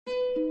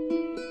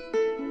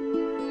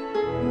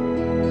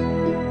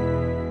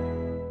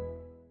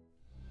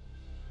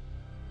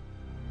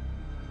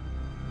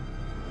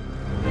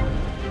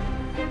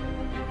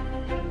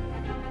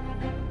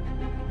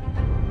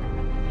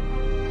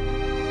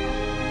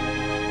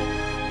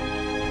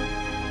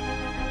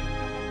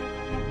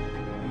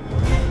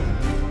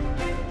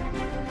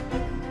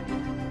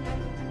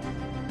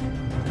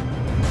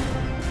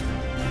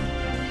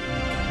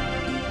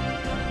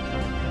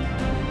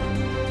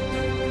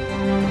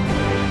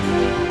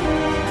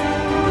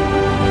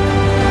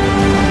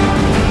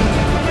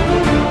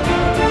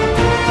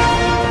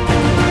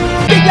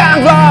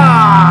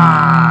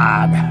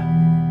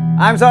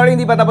I'm sorry,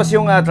 hindi pa tapos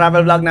yung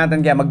travel vlog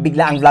natin, kaya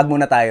magbigla ang vlog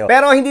muna tayo.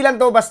 Pero hindi lang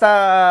to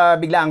basta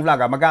bigla ang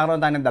vlog.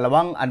 Magkakaroon tayo ng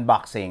dalawang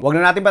unboxing. Huwag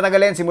na natin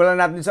patagalin, simulan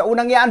natin sa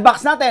unang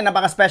i-unbox natin.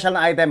 Napaka-special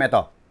na item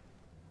ito.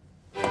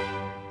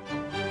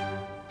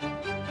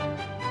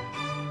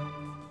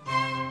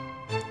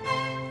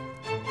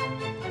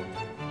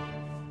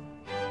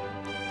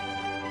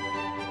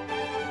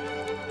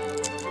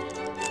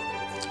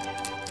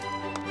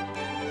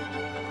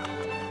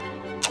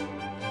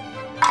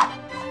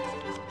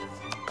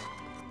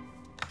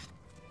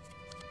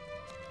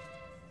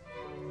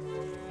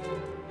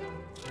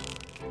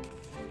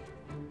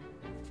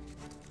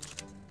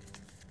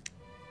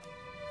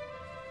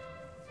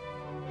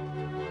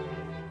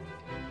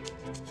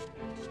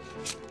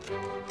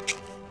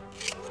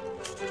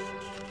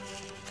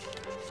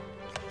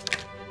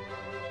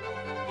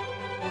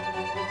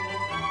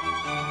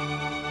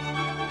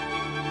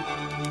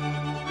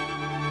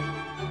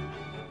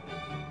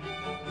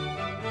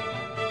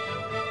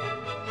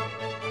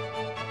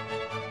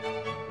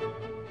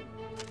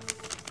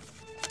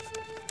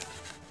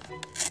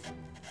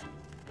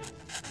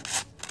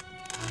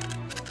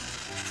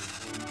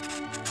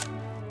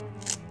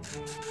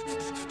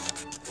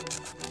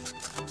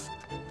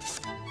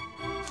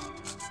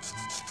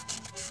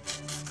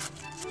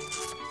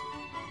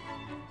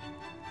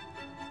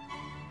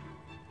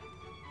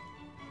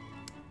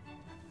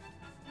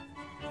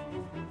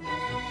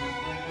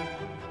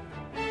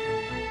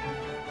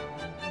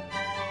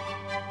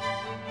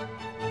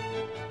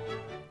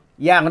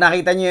 Yan, kung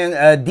nakita nyo yung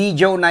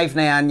DEEJO knife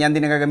na yan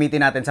din ang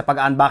gagamitin natin sa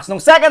pag-unbox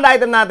ng second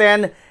item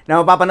natin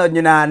na mapapanood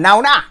nyo na now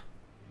na!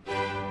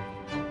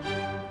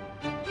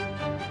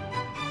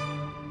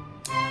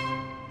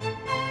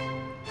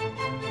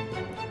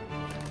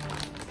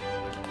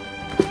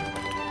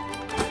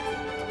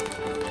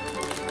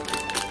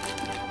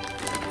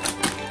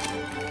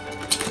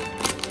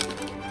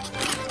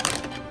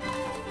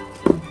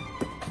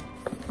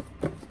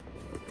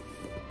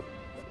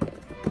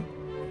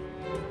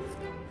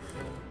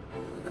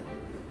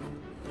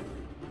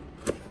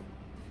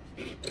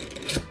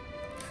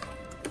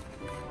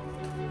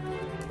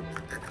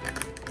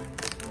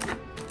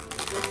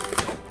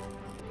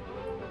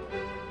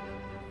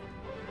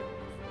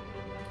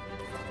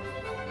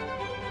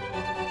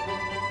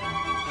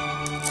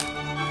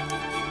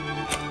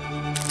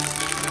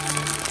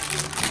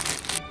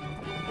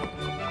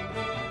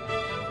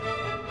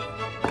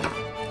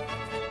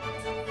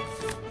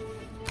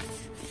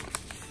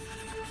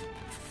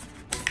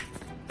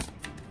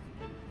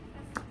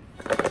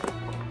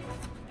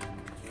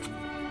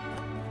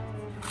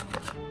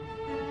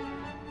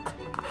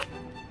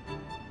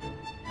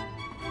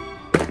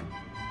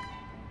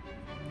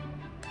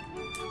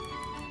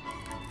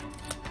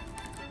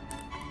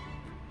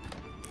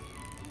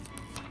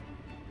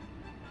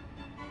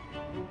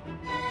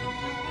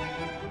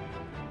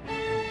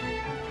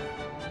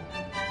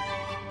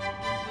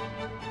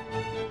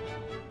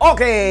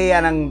 Okay,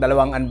 yan ang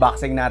dalawang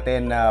unboxing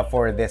natin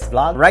for this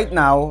vlog. Right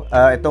now,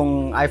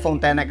 itong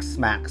iPhone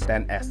XS Max,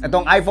 10S.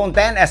 Itong iPhone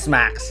XS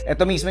Max,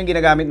 ito mismo yung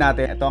ginagamit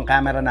natin. Ito ang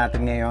camera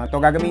natin ngayon. Ito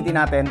gagamitin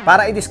natin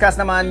para i-discuss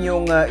naman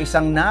yung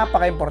isang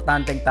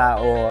napaka-importanteng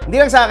tao. Hindi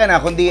lang sa akin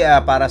kundi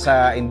para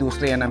sa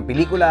industriya ng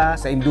pelikula,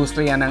 sa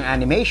industriya ng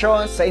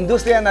animation, sa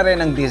industriya na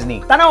rin ng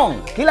Disney.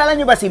 Tanong, kilala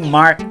nyo ba si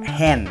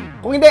Henn?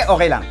 Kung hindi,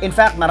 okay lang. In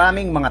fact,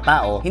 maraming mga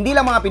tao, hindi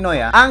lang mga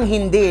Pinoy ang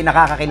hindi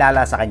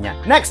nakakakilala sa kanya.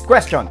 Next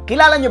question,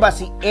 kilala nyo ba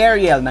si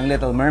Ariel ng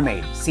Little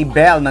Mermaid? Si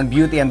Belle ng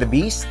Beauty and the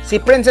Beast?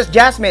 Si Princess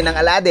Jasmine ng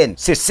Aladdin?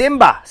 Si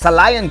Simba sa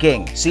Lion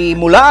King? Si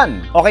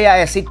Mulan? O kaya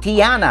si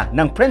Tiana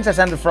ng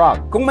Princess and the Frog?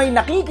 Kung may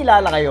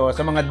nakikilala kayo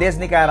sa mga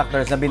Disney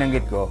characters na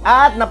binanggit ko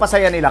at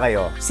napasaya nila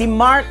kayo, si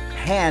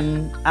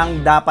Henn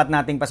ang dapat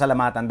nating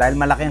pasalamatan dahil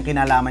malaki ang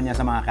kinalaman niya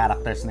sa mga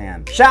characters na yan.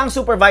 Siya ang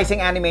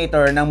supervising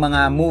animator ng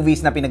mga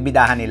movies na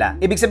pinagbidahan nila.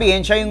 Ibig sabihin,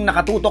 siya yung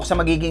nakatutok sa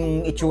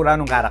magiging itsura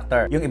ng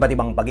character. Yung iba't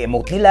ibang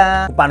pag-emote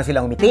nila, kung paano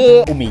sila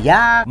umiti,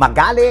 umiyak,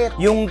 magalit,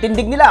 yung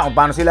tindig nila, kung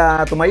paano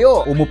sila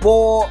tumayo,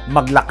 umupo,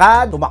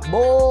 maglakad,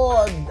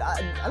 tumakbo,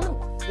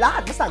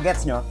 lahat, basta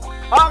gets nyo.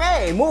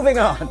 Okay, moving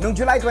on. Noong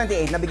July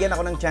 28, nabigyan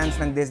ako ng chance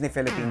ng Disney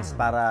Philippines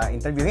para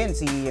interviewin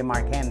si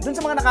Henn. Dun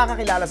sa mga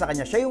nakakakilala sa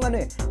kanya, siya yung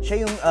siya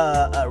yung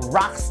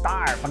rock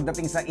star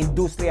pagdating sa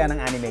industriya ng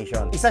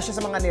animation. Isa siya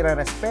sa mga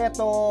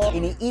nire-respeto,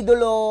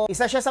 iniidolo,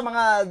 isa siya sa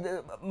mga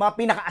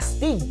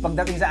pinaka-astig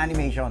pagdating sa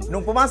animation.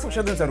 Nung pumasok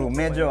siya dun sa room,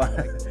 medyo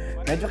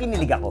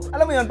kinilig ako.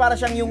 Alam mo yun, para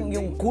siyang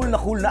yung cool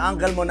na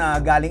uncle mo na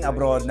galing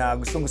abroad na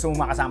gusto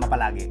mo makasama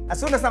palagi.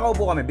 As soon as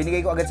nakaupo kami, binigay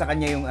ko agad sa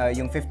kanya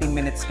yung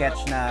 15-minute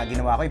sketch na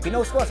ginawa ko.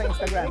 Pinost ko sa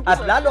Instagram.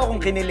 At lalo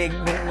akong kinilig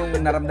nung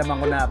naramdaman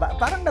ko na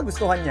parang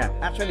nagustuhan niya.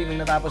 Actually, nung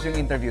natapos yung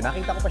interview,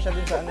 nakita ko pa siya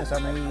dun sa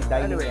may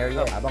dining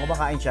area. Habang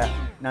kumakain siya,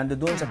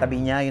 nandoon sa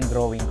tabi niya yung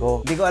drawing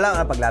ko. Hindi ko alam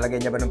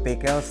paglalagay niya ba ng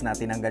pickles na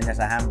tinanggal niya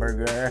sa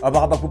hamburger, o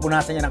baka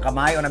pagpupunasan niya ng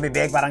kamay o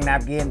nabibig parang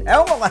napkin.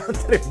 Ewan ko kung anong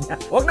trip niya.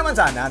 Huwag naman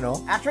sana,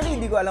 no? Actually,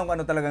 hindi ko alam kung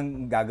ano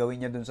talagang gagawin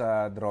niya dun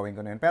sa drawing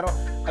ko na yun. Pero,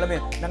 alam mo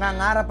yun,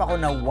 nangangarap ako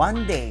na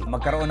one day,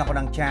 magkaroon ako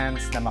ng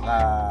chance na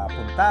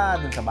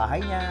makapunta dun sa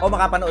bahay niya o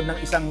makapanood ng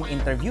isang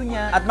interview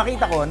niya at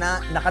makita ko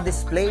na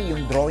naka-display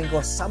yung drawing ko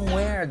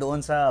somewhere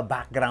doon sa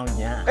background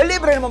niya. Eh,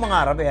 libre naman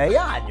mangarap eh.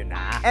 Hayaan nyo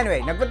na.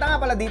 Anyway, nagpunta nga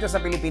pala dito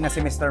sa Pilipinas si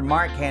Mr.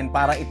 Mark Henn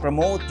para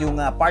i-promote yung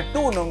part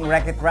 2 ng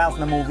Wreck-It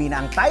Ralph na movie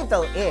na ang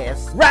title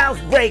is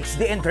Ralph Breaks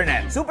the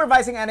Internet.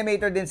 Supervising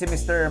animator din si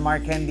Mr.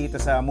 Mark Henn dito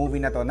sa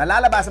movie na to.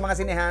 Nalalabas sa mga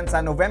sinehan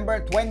sa November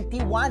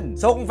 21.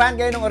 So kung fan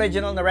kayo ng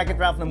original na Wreck-It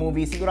Ralph na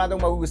movie,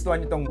 siguradong magugustuhan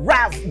nyo tong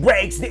Ralph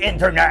Breaks the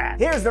Internet.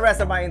 Here's the rest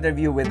of my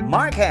interview with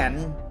Mark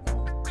Henn.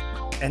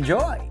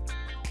 Enjoy!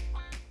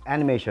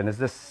 Animation,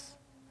 is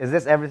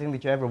this everything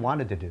that you ever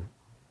wanted to do?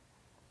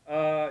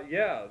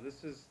 Yeah,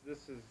 this has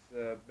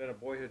been a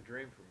boyhood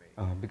dream for me.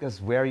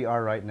 Because where you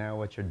are right now,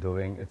 what you're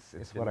doing,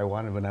 it's what I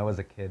wanted when I was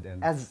a kid.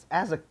 And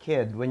as a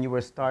kid, when you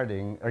were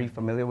starting, are you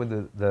familiar with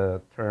the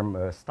term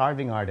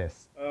starving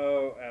artist?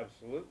 Oh,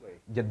 absolutely.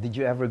 Did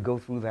you ever go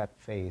through that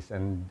phase,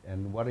 and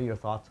what are your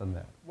thoughts on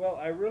that? Well,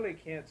 I really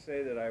can't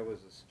say that I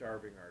was a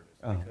starving artist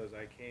because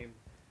I came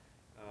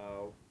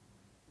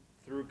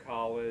through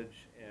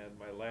college, and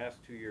my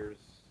last 2 years,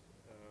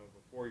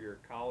 the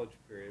 4-year college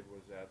period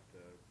was at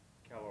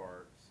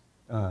CalArts,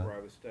 where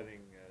I was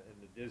studying in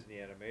the Disney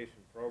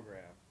animation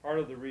program. Part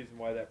of the reason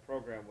why that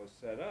program was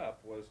set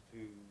up was to,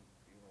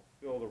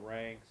 fill the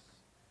ranks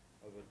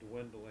of a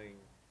dwindling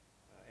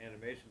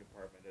animation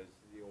department as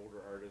the older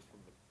artists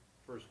from the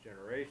first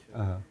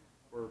generation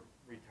were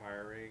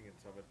retiring and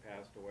some had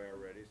passed away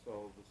already.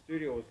 So the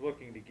studio was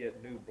looking to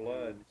get new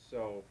blood.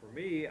 So for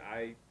me,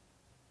 I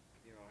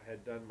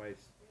had done my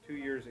 2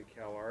 years at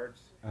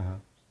CalArts,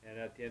 and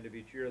at the end of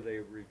each year they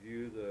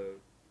review the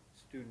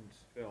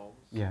students'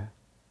 films. Yeah.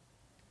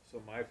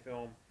 So my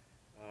film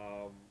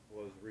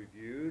was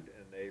reviewed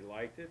and they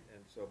liked it,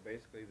 and so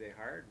basically they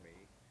hired me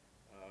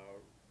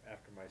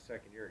after my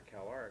second year at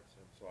CalArts,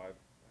 and so I've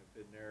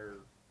been there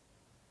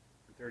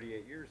for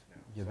 38 years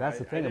now. Yeah, so that's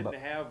the thing I about.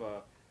 didn't have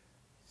a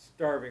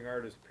starving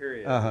artist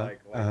period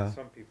like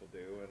some people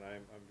do, and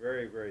I'm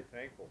very, very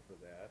thankful for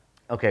that.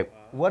 Okay,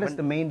 what is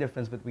the main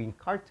difference between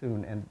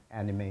cartoon and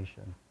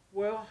animation?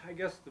 Well, I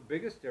guess the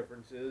biggest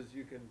difference is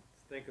you can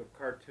think of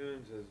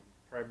cartoons as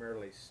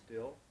primarily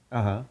still,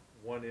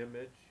 one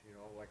image,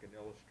 like an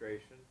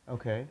illustration.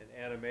 Okay. And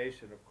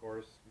animation, of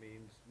course,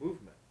 means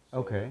movement. So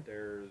Okay. that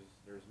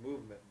there's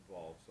movement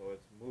involved, so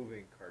it's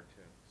moving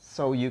cartoons.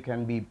 So you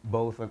can be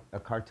both a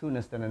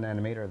cartoonist and an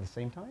animator at the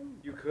same time?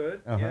 You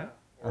could, yeah,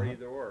 or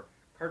either or.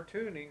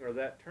 Cartooning, or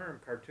that term,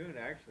 cartoon,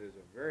 actually is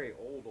a very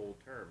old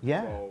term.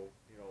 Yeah. So,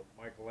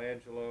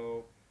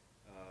 Michelangelo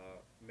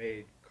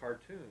made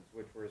cartoons,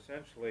 which were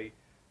essentially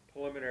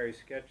preliminary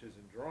sketches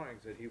and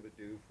drawings that he would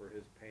do for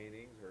his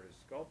paintings or his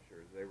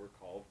sculptures. They were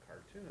called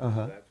cartoons.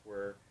 That's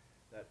where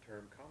that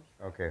term comes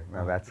from. Okay,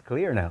 now that's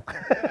clear now.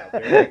 Yeah,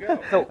 there you go.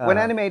 So when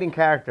animating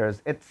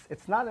characters,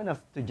 it's not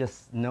enough to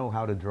just know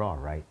how to draw,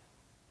 right?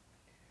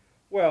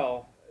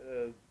 Well,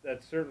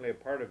 that's certainly a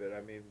part of it.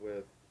 I mean,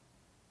 with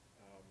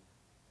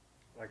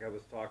like I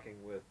was talking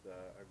with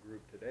a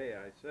group today,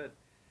 I said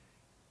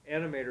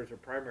animators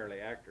are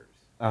primarily actors.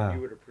 And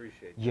you would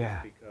appreciate this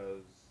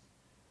because,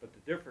 but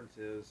the difference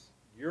is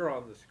you're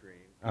on the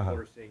screen. People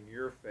are seeing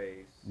your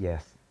face.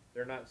 Yes.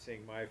 They're not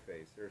seeing my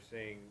face. They're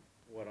seeing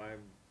what I'm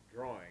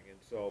drawing, and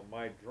so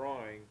my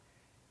drawing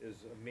is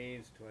a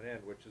means to an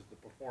end, which is the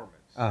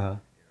performance.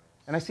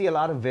 And I see a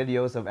lot of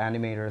videos of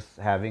animators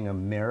having a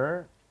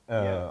mirror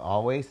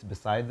always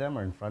beside them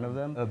or in front of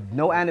them.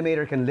 No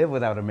animator can live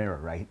without a mirror,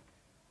 right?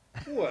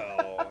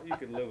 Well, you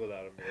can live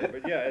without a mirror,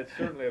 but yeah, it's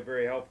certainly a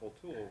very helpful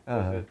tool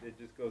because it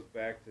just goes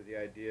back to the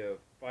idea of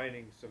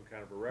finding some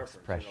kind of a reference.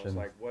 Expression. It's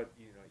like what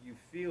you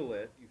feel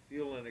it, you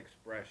feel an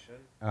expression,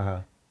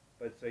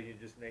 but so you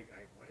just make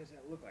like, what does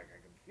that look like? I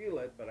can feel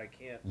it, but I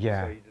can't.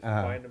 Yeah. So you just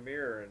find a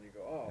mirror and you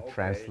go, oh, okay.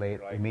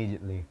 Translate like,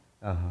 immediately.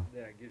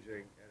 Yeah, it gives you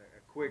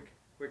a quick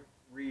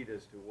read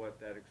as to what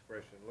that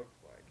expression looks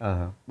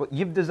like. But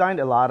you've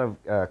designed a lot of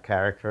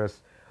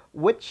characters.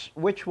 Which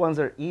ones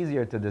are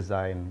easier to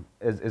design?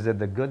 Is it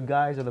the good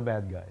guys or the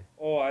bad guys?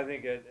 Oh, I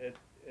think it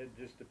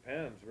just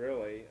depends,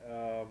 really.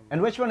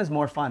 And which one is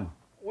more fun?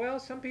 Well,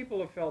 some people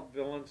have felt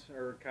villains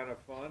are kind of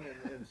fun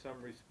in some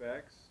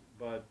respects,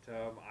 but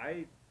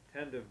I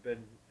tend to have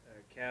been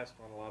cast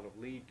on a lot of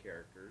lead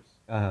characters,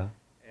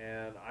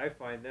 and I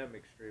find them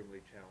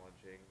extremely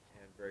challenging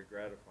and very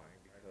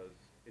gratifying because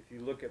if you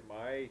look at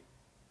my,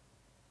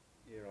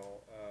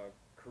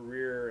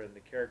 career and the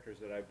characters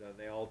that I've done,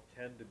 they all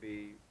tend to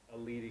be a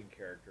leading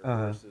character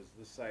versus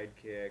the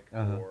sidekick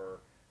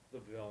or the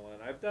villain.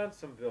 I've done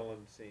some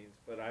villain scenes,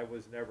 but I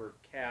was never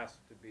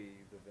cast to be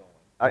the villain.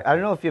 I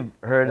don't know if you've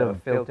heard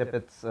of Phil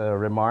Tippett's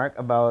remark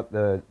about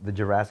the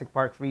Jurassic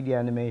Park 3D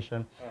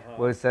animation,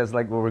 where it says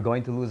like we were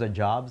going to lose our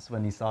jobs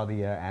when he saw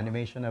the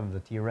animation of the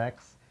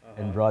T-Rex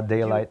in broad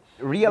daylight.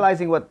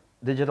 Realizing what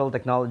digital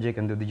technology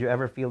can do, did you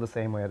ever feel the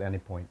same way at any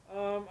point?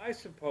 I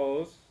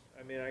suppose.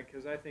 I mean,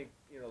 because I think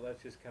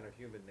that's just kind of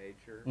human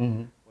nature.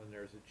 When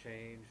there's a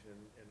change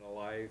in a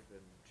life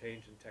and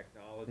change in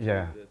technology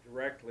Yeah. that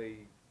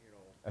directly,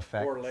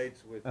 Affects.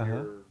 correlates with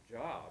your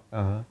job.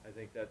 I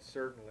think that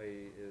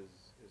certainly is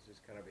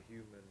just kind of a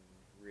human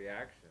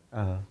reaction.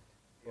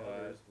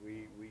 But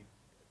we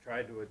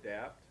tried to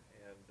adapt,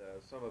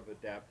 and some have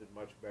adapted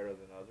much better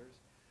than others.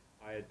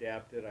 I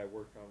adapted. I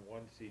worked on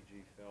one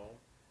CG film,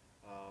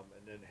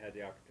 and then had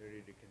the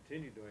opportunity to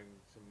continue doing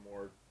some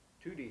more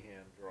 2D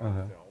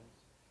hand-drawn films.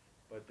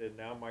 But then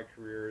now my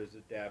career is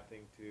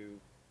adapting to,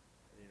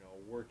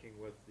 working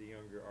with the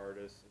younger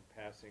artists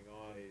and passing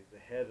on the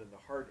head and the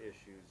heart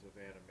issues of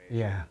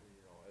animation,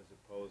 as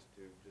opposed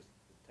to just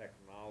the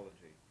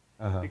technology.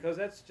 Because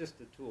that's just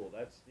a tool.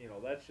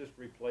 That's just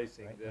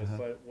replacing this.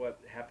 But what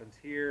happens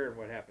here and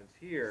what happens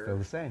here Still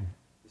the same.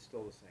 is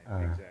still the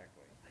same.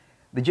 Exactly.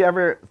 Did you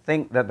ever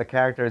think that the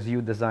characters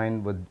you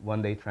designed would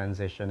one day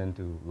transition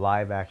into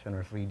live action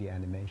or 3D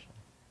animation?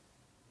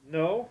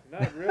 No,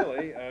 not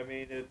really. I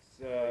mean, it's...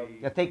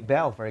 Yeah, take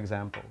Belle, for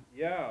example.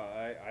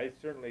 Yeah, I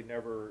certainly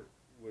never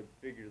would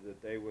figure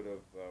that they would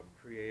have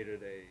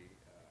created a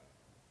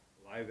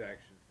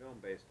live-action film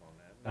based on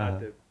that. Not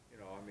that,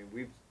 I mean,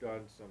 we've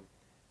done some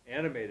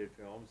animated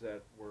films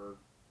that were,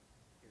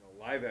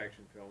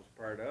 live-action films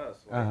prior to us,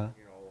 like,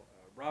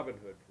 Robin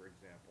Hood, for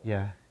example.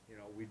 Yeah.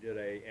 We did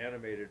a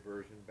animated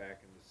version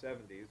back in the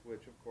 70s,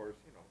 which, of course,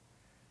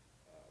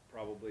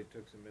 probably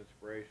took some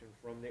inspiration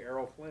from the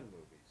Errol Flynn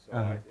movie.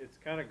 So it's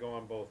kind of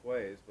gone both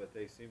ways, but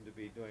they seem to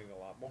be doing a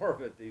lot more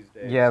of it these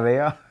days. Yeah, they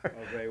are.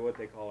 Of what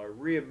they call a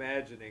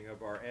reimagining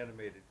of our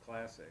animated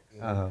classics.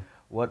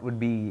 What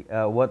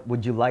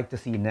would you like to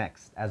see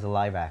next as a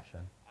live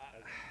action?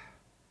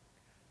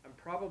 I'm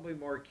probably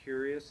more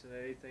curious than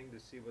anything to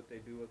see what they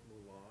do with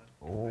Mulan.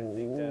 Oh, I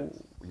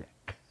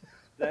think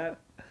that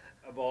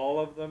of all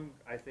of them,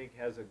 I think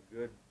has a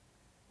good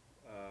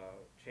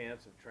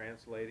chance of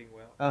translating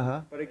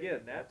well. But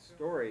again, that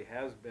story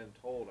has been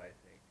told, I think.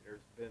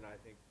 There's been, I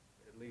think,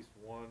 at least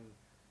one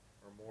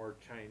or more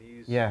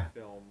Chinese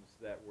films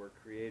that were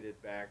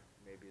created back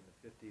maybe in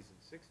the 50s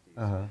and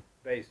 60s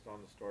based on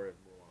the story of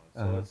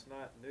Mulan. So it's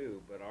not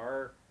new, but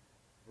our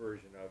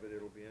version of it,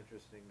 it'll be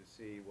interesting to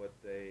see what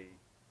they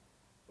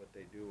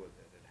do with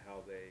it and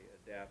how they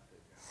adapt it.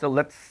 So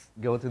let's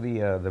go to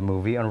the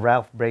movie, On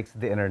Ralph Breaks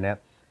the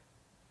Internet.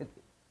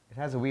 It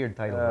has a weird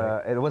title.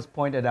 Right? It was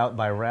pointed out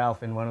by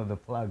Ralph in one of the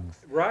plugs.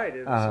 Right.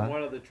 It was in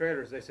one of the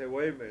trailers. They say,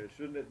 wait a minute,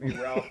 shouldn't it be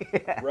Ralph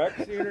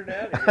Wrecks the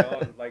Internet?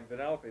 And, like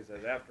Vanellope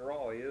says, after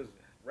all, he is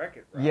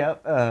Wreck-It Ralph.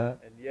 Yep.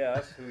 And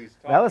Yes, who he's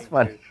talking to. That was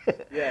funny.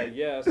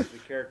 Yes, the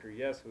character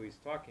Yes, who he's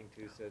talking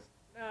to, says,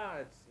 nah,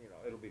 it's,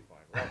 it'll be fine.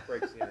 Ralph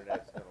Breaks the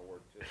Internet. It's going to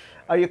work just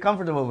fine. Are you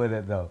comfortable with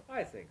it, though?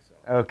 I think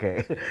so.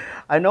 Okay.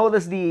 I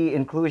noticed the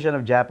inclusion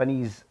of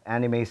Japanese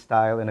anime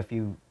style in a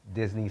few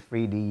Disney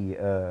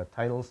 3D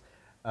titles.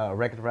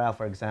 Wreck-It Ralph,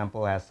 for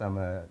example, has some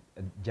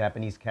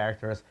Japanese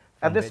characters.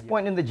 At this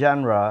point in the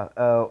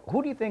genre,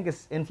 who do you think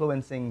is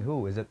influencing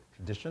who? Is it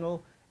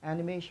traditional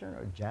animation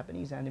or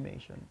Japanese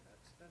animation?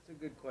 That's a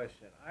good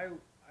question.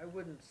 I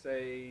wouldn't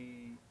say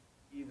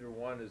either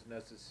one is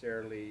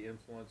necessarily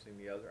influencing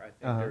the other. I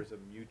think there's a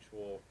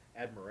mutual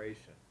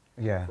admiration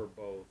for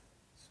both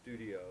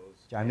studios.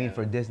 I mean,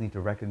 for Disney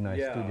to recognize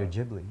Studio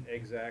Ghibli.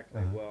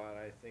 Exactly. Well, and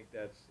I think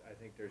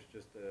there's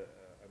just a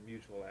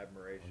mutual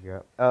admiration.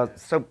 Yeah.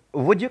 So,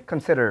 would you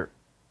consider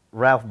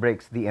Ralph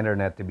Breaks the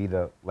Internet to be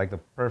the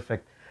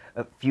perfect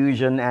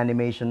fusion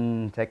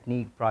animation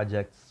technique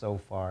project so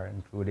far,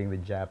 including the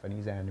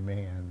Japanese anime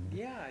and?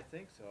 Yeah, I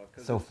think so.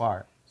 So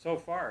far,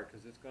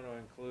 because it's going to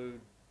include,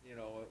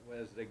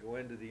 as they go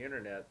into the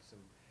internet, some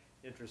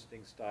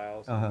interesting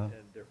styles and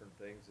different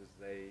things as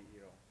they,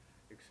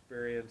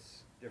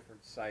 experience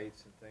different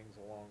sites and things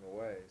along the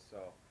way. So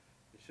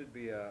it should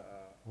be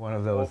one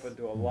of those open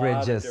to a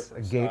bridges, lot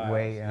of a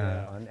gateway.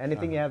 styles.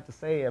 Anything you have to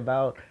say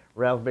about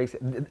Ralph Breaks?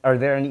 Are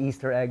there any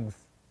Easter eggs?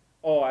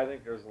 Oh, I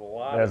think there's a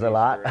lot. There's a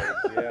lot. Eggs,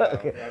 yeah.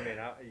 Okay. I mean,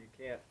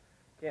 you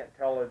can't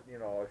tell it,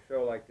 a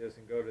show like this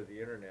and go to the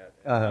internet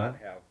and not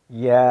have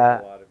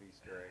a lot of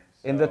Easter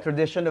eggs. In the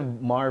tradition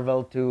of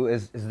Marvel too,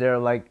 is there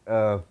like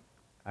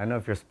I don't know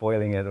if you're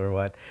spoiling it or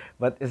what,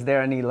 but is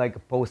there any like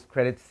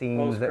post-credit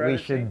scenes that we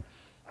should?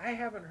 I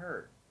haven't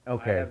heard.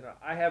 Okay.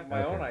 I have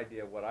my own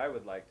idea of what I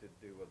would like to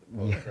do with the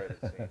post-credit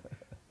scene,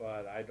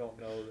 but I don't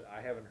know.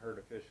 I haven't heard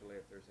officially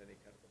if there's any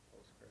kind of a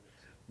post-credit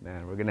scene.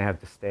 Man, we're gonna have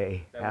to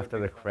stay after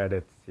the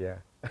credits. Yeah.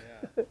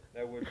 Yeah,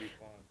 that would be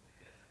fun.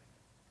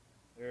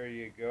 There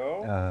you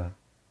go.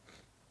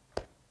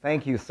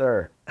 Thank you,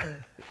 sir.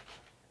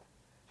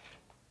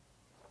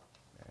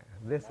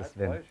 This has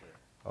been. Pleasure.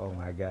 Oh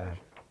my God.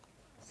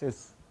 This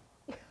is.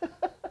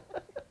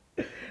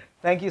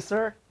 Thank you,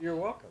 sir. You're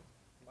welcome.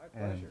 My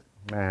pleasure.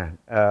 Man,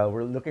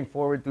 we're looking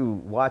forward to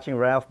watching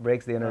Ralph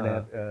Breaks the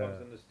Internet.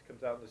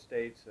 Comes out in the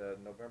States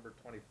November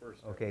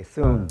 21st. Okay,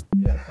 soon.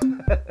 Yeah.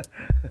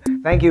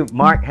 Thank you,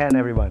 Mark, Henn,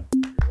 everyone.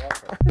 You're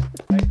welcome.